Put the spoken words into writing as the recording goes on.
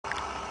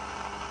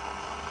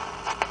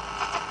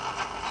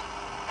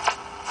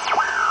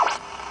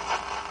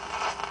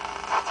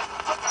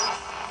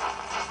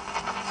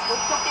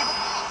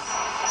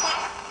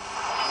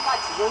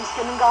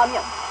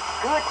가면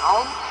그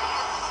다음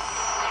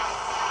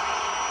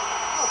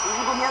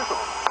뒤집으면서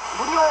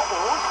무려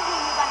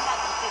 50일간이나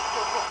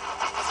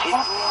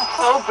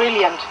So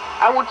brilliant.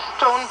 I would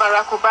stone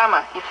Barack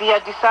Obama if he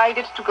had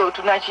decided to go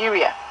to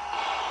Nigeria.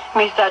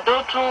 Mr.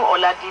 Dotun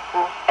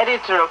Oladipo,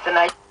 editor of the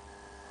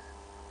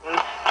Nigerian,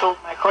 told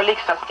my colleague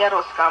Saskia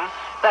Roskam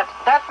that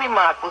that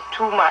remark was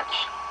too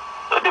much.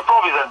 The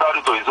Prof is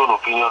entitled to his own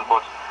opinion,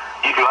 but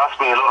if you ask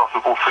me, a lot of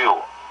people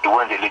feel he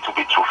went a little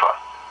bit too far.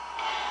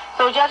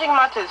 So judging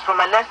matters from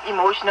a less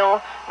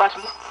emotional but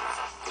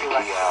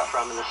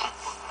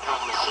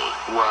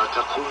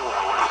وتقوم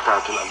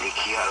الوحدات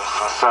الأمريكية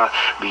الخاصة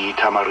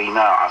بتمارين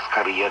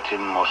عسكرية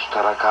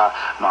مشتركة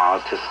مع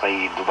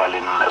 9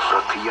 دول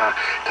أفريقية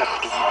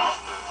تخدم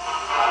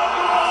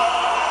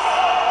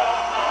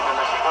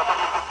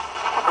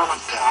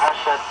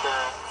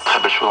très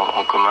belles choses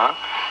en commun.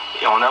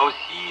 Et on a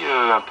aussi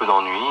un peu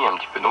d'ennui, un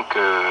petit peu, donc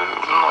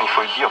non, il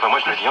faut le dire, enfin moi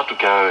je le dis en tout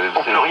cas.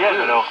 Au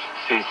pluriel alors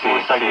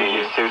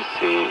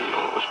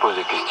on se pose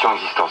des questions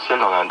existentielles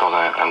dans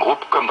un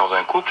groupe comme dans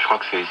un couple. Je crois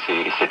que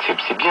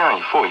c'est bien,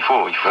 il faut. Il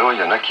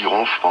y en a qui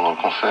ronflent pendant le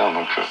concert,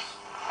 donc.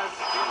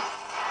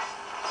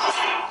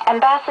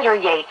 Ambassador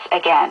Yates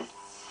again.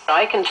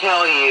 I can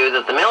tell you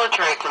that the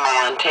military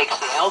command takes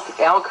the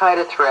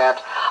Al-Qaeda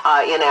threat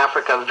in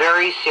Africa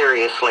very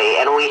seriously,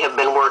 and we have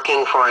been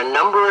working for a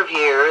number of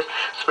years,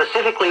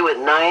 specifically with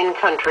 9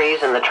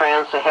 countries in the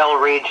Trans-Sahel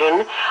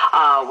region.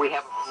 We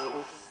have...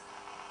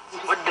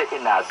 Wadda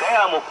ina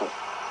gaya muku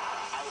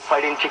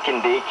farin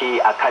cikin da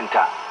yake a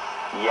kanta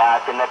ya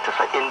fi na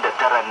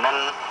 99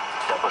 nan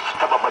da ba su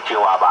taba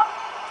bacewa ba.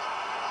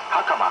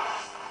 Haka ma.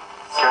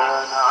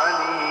 كان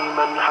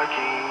عليما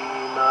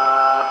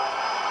حكيما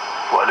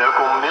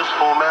ولكم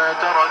نصف ما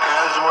ترك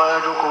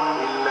أزواجكم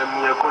إن لم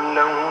يكن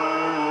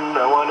لهن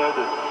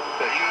ولد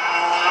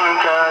فإن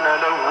كان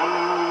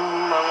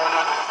لهن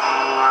ولد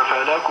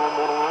فلكم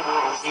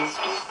الربع.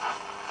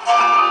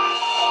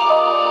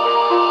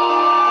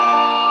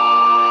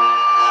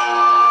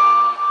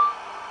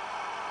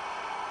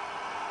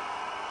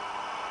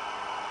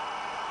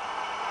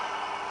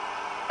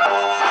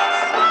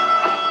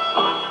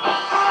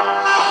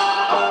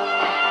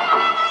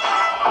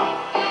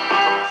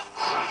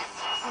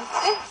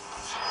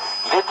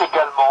 Il est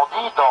également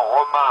dit dans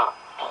Romains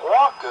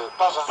 3 que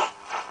pas un...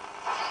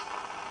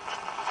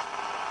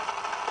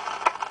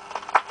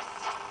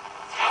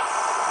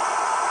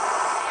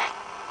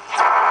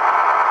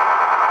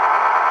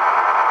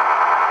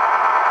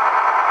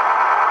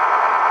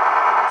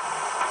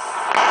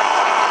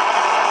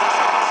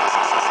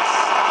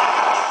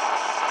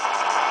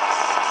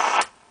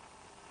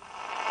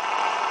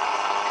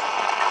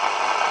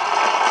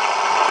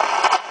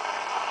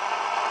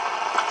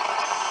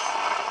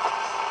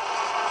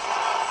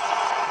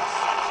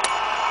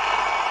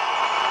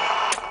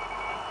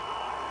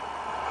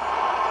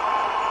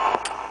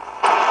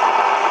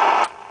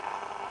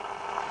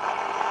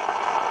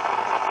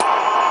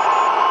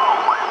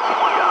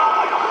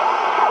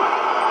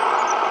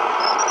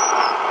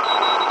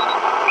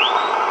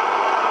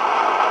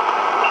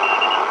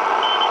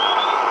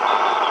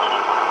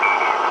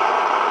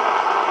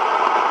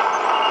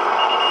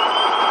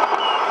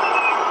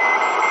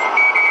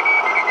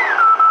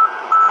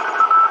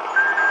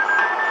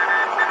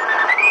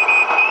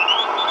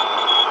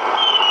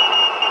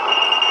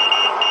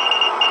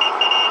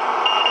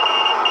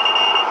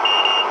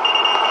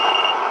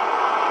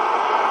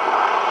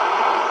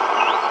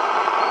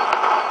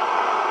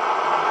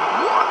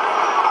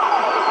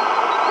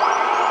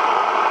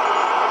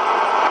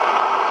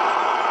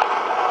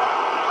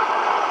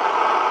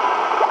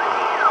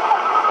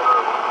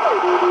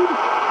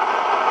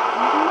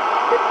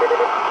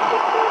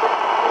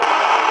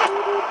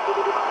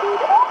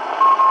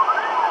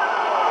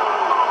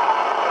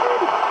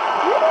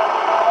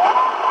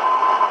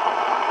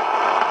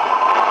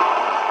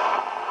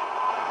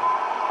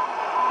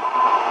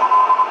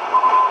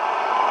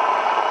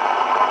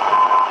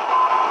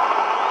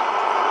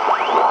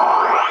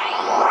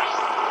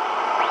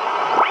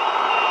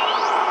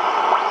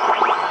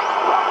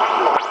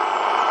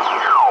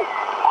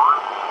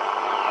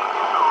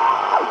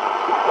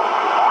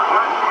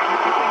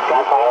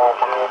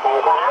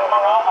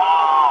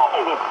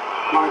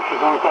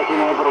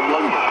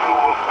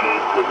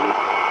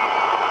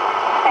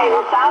 Hey,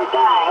 well, sounds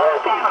good.